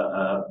mean?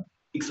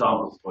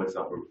 Examples, for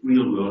example,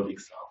 real-world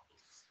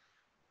examples.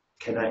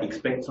 Can I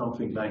expect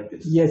something like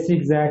this? Yes,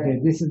 exactly.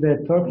 This is the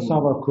purpose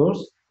of our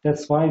course.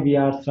 That's why we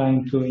are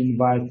trying to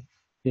invite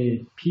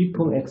the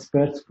people,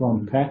 experts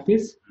from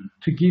practice,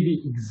 to give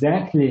you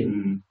exactly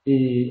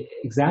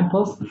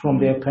examples from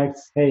their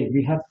practice. Hey,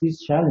 we have these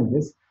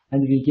challenges,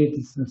 and we give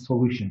this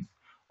solution.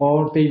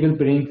 Or they will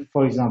bring,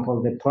 for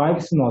example, the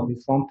privacy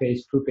notice,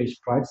 1-page, 2-page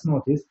privacy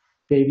notice.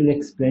 They will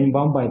explain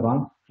one by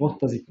one what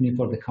does it mean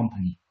for the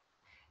company.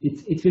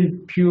 It will be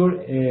pure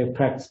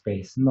practice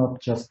base, not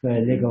just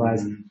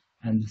legalized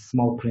and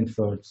small print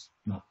words.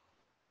 No.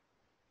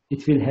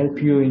 It will help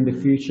you in the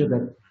future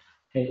that,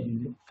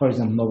 for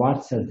example,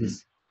 Novartis has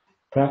this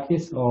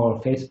practice,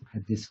 or Facebook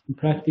has this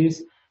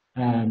practice,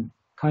 and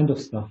kind of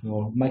stuff,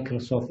 or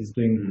Microsoft is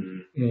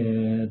doing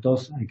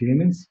those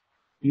agreements.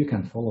 You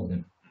can follow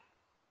them.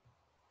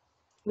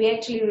 We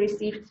actually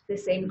received the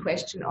same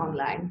question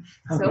online.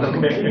 So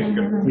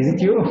Is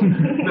it you?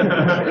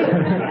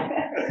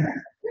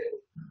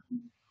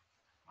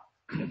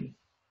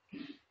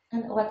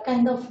 And what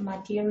kind of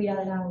material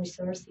and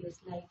resources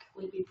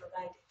will be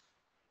provided?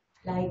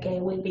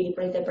 Will be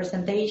the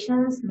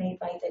presentations made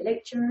by the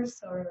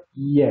lecturers, or?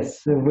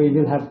 Yes, we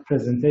will have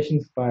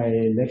presentations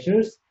by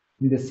lecturers.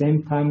 In the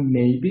same time,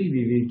 maybe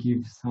we will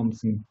give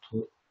something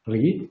to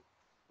read.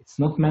 It's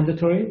not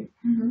mandatory.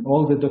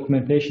 All the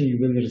documentation you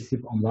will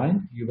receive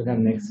online. You will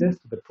have access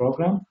to the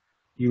program.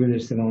 You will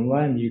receive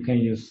online. You can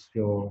use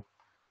your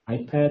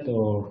iPad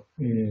or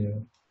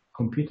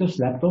computers,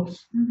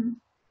 laptops,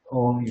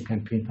 or you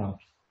can print out.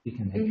 We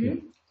can help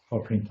you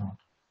for print out.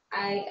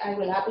 I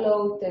will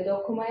upload the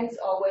documents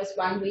always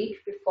 1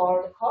 week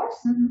before the course.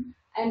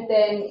 And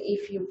then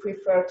if you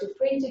prefer to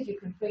print it, you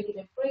can print it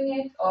and bring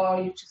it,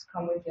 or you just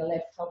come with your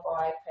laptop or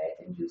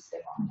iPad and use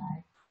them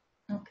online.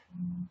 Okay.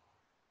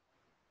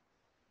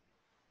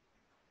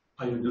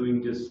 Are you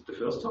doing this the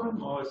first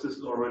time, or is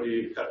this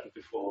already happened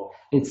before?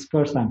 It's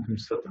first time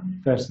course.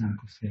 First time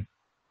course, yeah.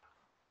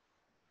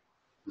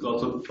 It's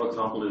also, for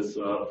example, in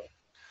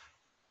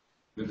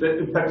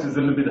fact, it's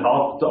a little bit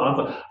hard to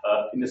answer.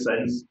 In a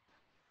sense,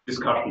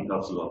 discussion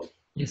helps a lot.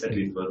 Yes, at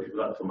least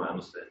from my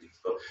understanding.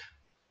 So,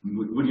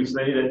 would you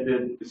say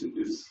that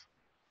is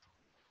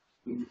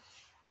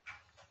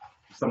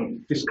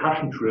some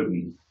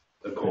discussion-driven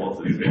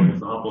courses? For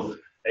example,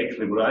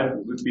 actually, what I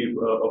would be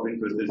of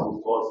interest is,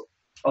 of course,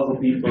 other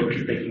people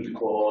taking the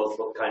course,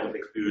 what kind of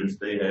experience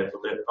they have,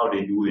 how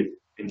they do it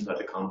inside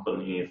the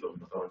company, so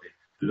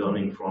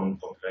learning from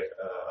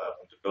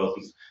the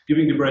persons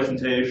giving the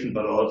presentation,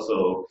 but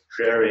also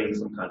sharing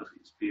some kind of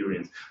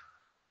experience.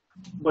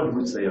 What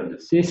would you say on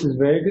this? This is a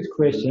very good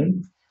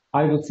question.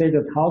 I would say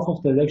that half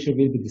of the lecture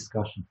will be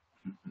discussion.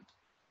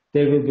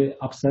 There will be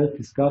absolute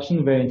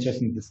discussion, very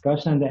interesting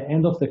discussion. At the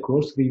end of the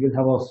course, we will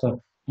have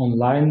also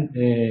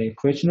online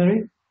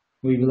questionnaire.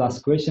 We will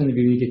ask questions,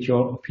 we will get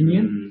your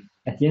opinion.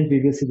 At the end, we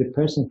will see the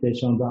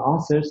percentage on the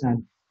answers,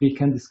 and we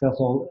can discuss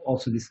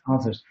also these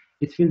answers.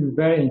 It will be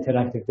very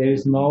interactive. There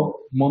is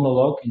no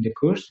monologue in the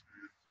course.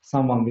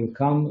 Someone will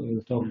come,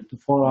 will talk to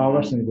 4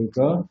 hours, and will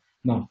go.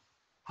 No,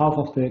 half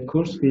of the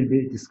course will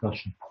be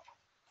discussion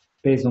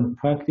based on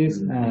practice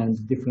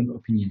and different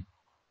opinion.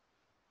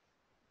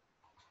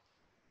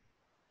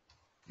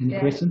 Any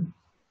question?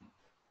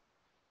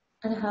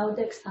 And how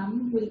the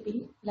exam will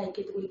be? Like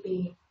it will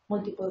be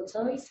multiple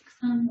choice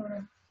exam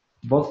or?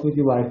 What would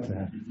you like to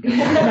have?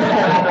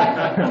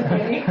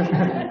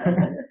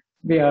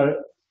 We are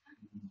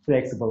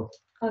flexible.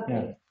 Okay.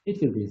 Yeah,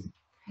 it will be easy.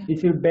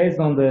 It will be based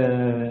on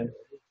the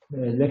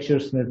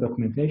lectures, the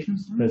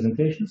documentations,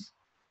 presentations,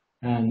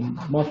 and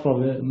most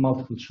probably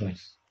multiple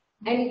choice.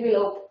 And it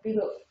will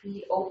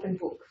be open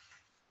book.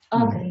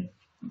 Okay.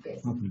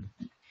 Yes. Okay.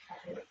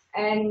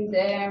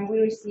 And we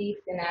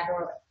received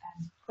another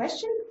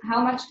question.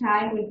 How much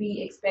time will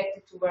be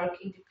expected to work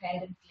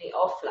independently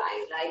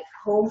offline, like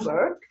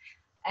homework?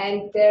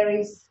 And there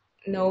is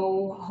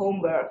no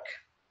homework.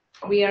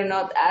 We are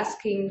not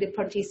asking the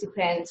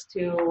participants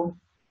to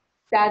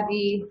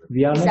study.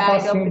 We are not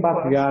asking,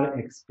 but we are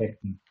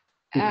expecting.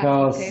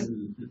 Because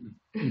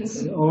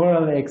its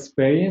overall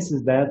experience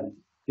is that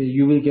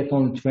you will get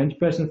only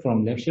 20%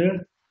 from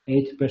lecture,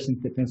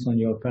 80% depends on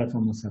your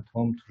performance at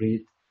home to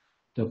read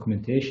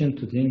documentation,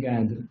 to think,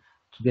 and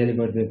to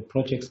deliver the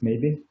projects.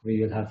 Maybe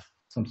we will have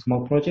some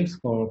small projects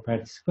for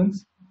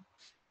participants.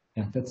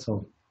 Yeah, that's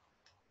all.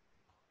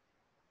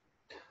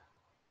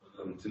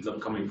 Since I'm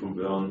coming from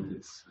Bern,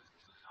 it's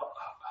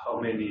how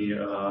many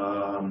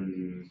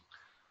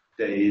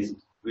days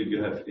will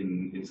you have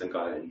in St.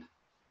 Gallen?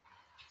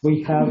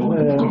 We have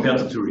compared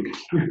to Zurich.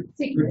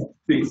 Six.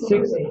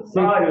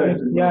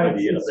 Yeah,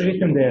 it's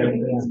written there.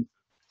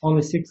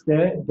 Only 6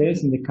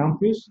 days in the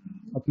campus,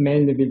 but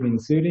mainly will be in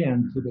Zurich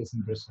and 2 days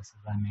in Brussels,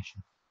 as I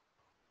mentioned.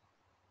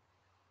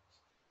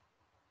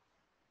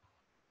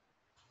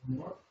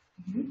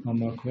 One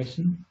more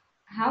question.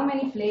 How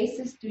many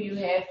places do you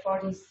have for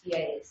this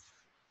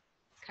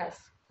CAS?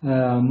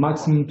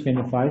 Maximum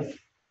 25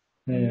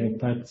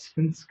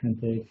 participants can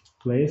take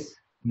place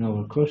in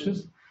our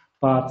courses,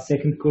 but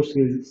second course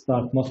will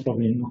start most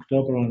probably in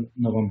October or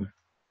November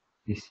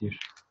this year.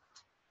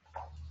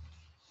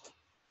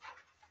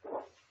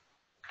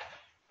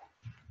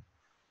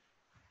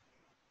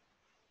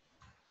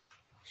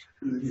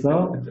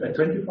 So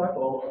 25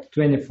 or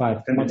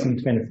 25, maximum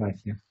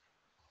 25, yeah.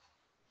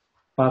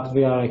 But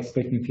we are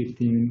expecting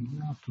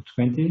 15 up to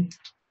 20,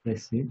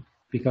 let's see,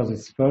 because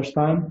it's first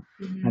time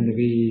and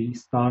we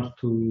start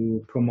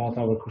to promote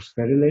our course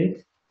very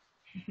late.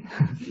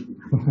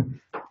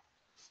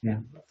 Yeah,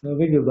 so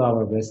we will do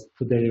our best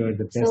to deliver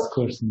the best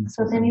course.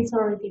 So then it's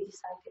already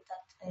decided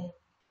that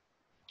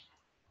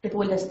it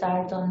will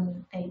start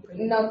on April?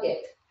 Not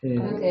yet.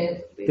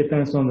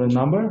 Depends on the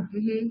number,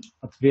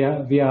 but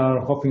we are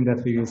hoping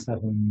that we will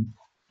start on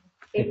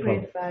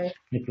April 5.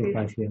 April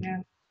 5,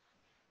 yeah.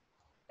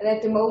 And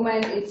at the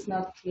moment, it's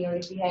not clear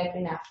if we have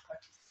enough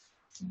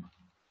participants.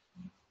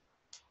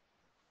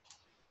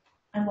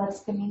 And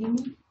what's the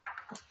minimum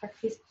of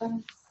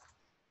participants?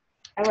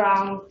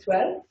 Around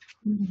 12.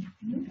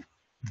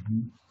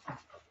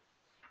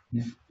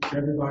 Yeah. If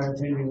everybody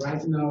attending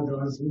right now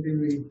does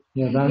something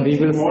Yeah, then we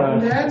will more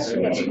than start. that,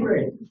 so that's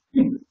great.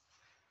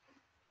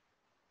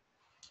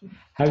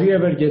 Have you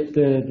ever get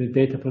the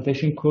data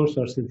protection course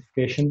or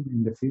certification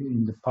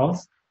in the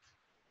past?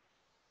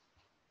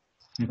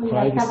 We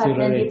have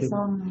attended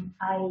some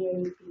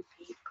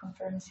IAPP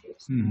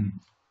conferences,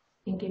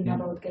 thinking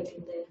about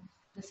getting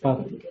the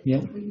certificate.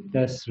 Yeah,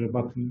 that's true.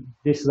 But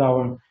this is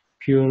our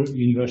pure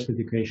university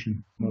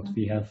education, what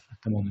we have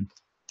at the moment.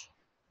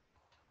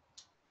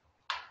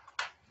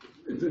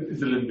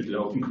 It's a little bit an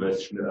open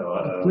question.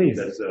 Please.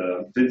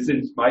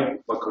 Since my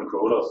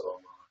controller, so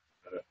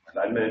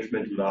my line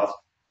management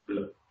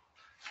will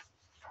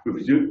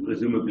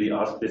presumably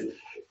ask this.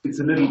 It's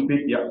a little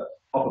bit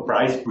of a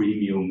price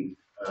premium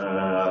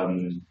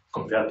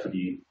compared to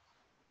the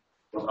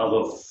what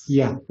other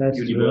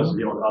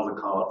university or other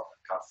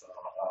CAS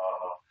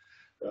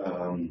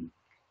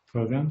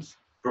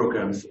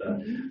programs.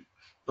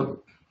 But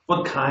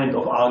what kind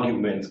of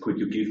arguments could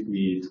you give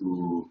me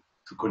to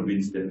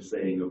convince them,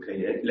 saying,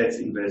 okay, let's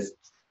invest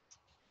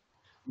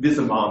this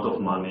amount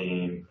of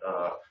money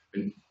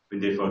when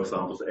they, for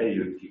example, say,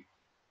 hey,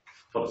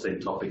 for the same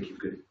topic, you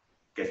could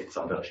get it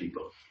somewhere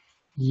cheaper?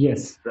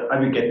 Yes. I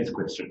will get this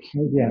question.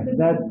 Yeah,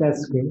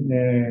 that's good.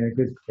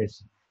 Good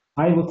question.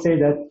 I would say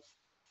that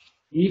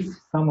if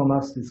someone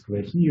asks this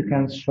question, you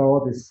can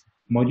show these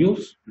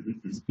modules,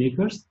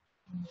 speakers,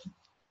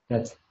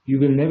 that you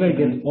will never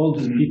get all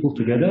these people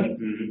together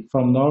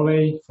from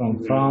Norway,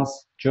 from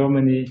France,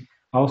 Germany,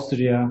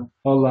 Austria,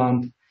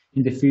 Holland.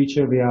 In the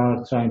future, we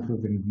are trying to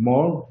bring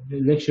more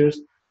lectures,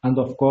 and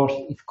of course,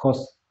 it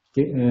costs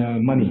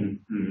money.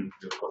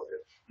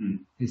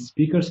 the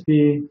speaker's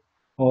fee,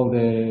 all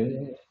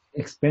the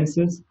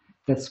expenses.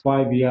 That's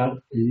why we are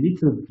a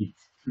little bit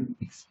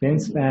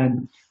expensive,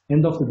 and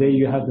end of the day,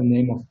 you have the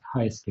name of the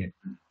highest scale.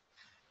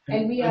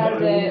 And we are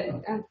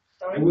the.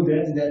 I would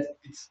add that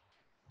it's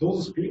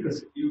those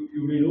speakers.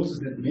 You may notice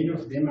that many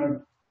of them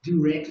are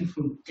directly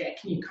from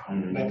technical,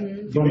 like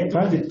from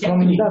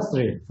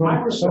industry, from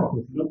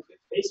Microsoft,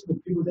 Facebook,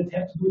 people that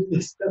have to do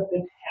this stuff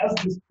that has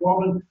this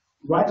problem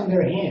right in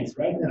their hands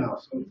right now.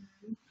 So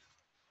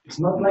it's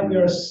not like we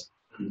are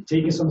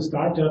taking some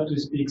startup to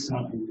speak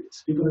something.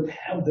 It's people that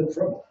have the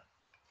trouble.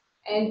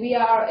 And we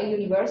are a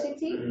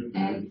university,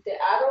 and the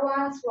other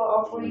ones who are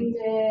offering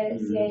the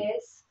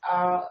CAS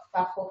are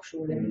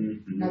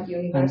Fachhochschulen, not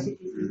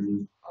universities.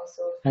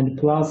 Also. And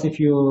plus, if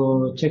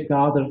you check the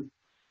other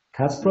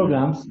CAS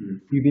programs,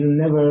 you will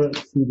never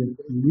see the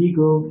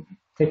legal,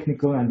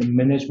 technical, and the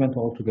management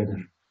all together.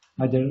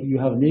 Either you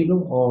have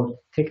legal or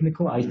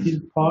technical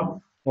IT part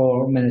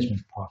or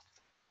management part.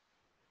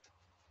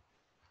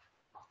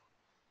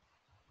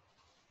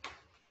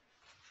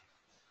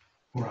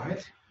 All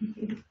right.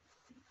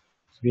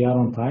 We are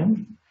on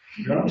time.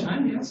 We are on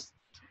time, yes.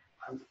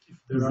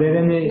 Is there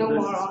any No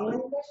more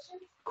online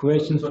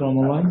questions from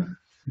online?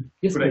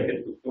 Yes, Could I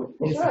get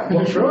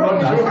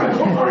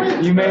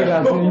Sure. you made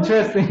us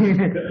interesting.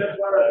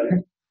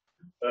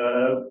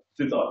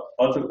 Since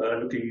also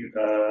looking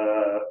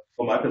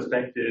from my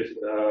perspective,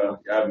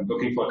 I'm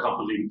looking for a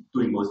company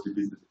doing mostly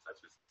business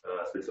in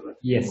Switzerland.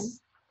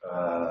 Yes.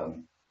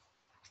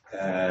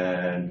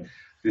 And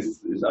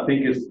this is, I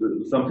think, is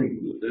something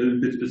a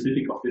little bit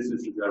specific of this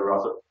is a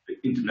rather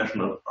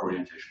international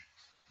orientation.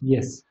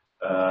 Yes.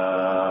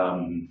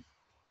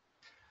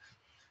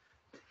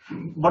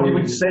 What you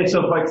would say?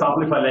 So, for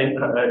example, if I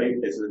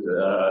land as an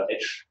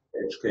edge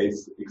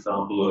case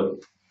example,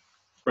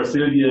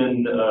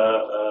 Brazilian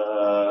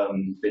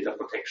data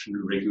protection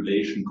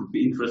regulation could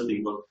be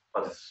interesting,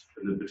 but it's a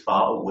little bit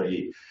far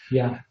away.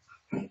 Yeah.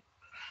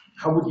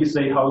 How would you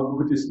say, how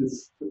would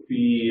this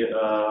be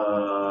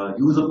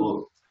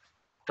usable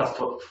just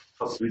for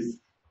Swiss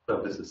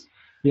purposes?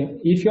 Yeah.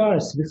 If you are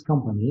a Swiss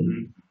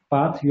company,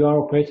 but you are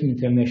operating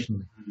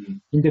internationally,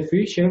 in the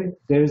future,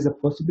 there is a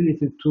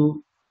possibility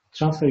to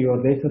transfer your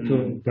data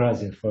to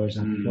Brazil, for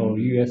example, or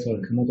US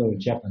or Canada or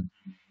Japan.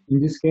 In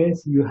this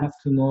case, you have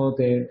to know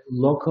the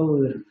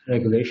local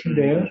regulation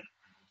there.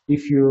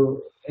 If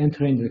you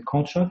enter in the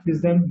contract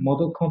with them,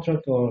 model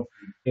contract or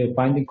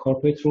binding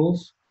corporate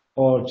rules,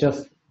 or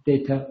just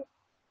data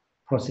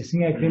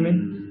processing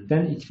agreement,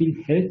 then it will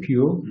help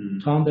you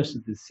to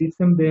understand the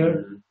system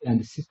there and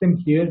the system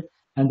here,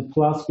 and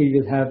plus we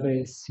will have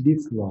a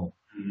Swiss law.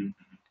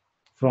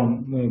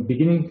 From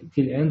beginning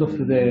till end of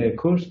the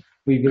course,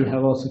 we will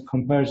have also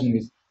comparison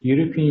with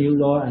European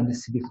law and the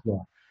Swiss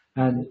law.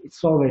 And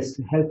it's always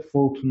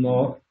helpful to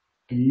know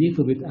a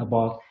little bit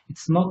about,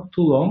 it's not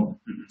too long,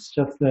 it's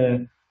just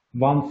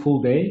one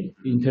full day,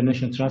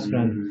 international transfer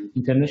and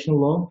international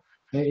law.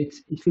 It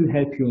will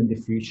help you in the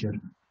future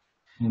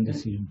on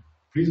decision.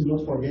 Please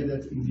don't forget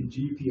that in the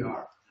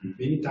GDPR,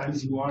 many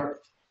times you are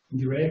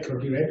indirect or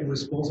directly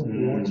responsible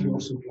for what your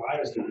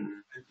suppliers do.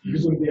 And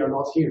usually they are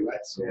not here,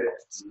 right? So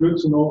it's good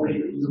to know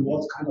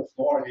what kind of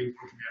law are they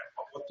putting there.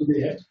 What do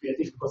they have to pay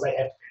attention? Because I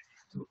have to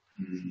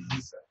pay attention to.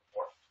 This is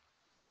important.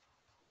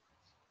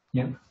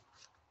 Yeah.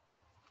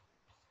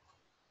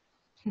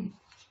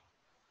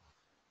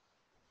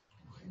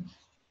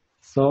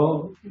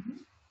 So,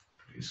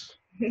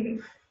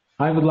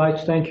 I would like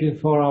to thank you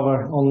for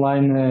our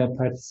online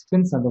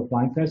participants and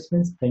offline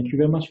participants. Thank you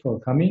very much for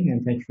coming,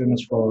 and thank you very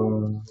much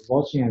for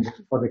watching and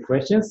for the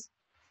questions.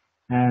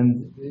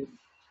 And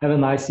have a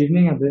nice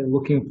evening, and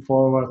looking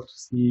forward to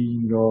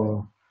seeing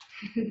your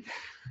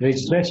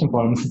registration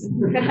forms.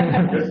 Bye.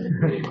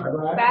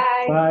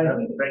 Bye.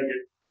 Thank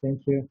you.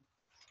 Thank you.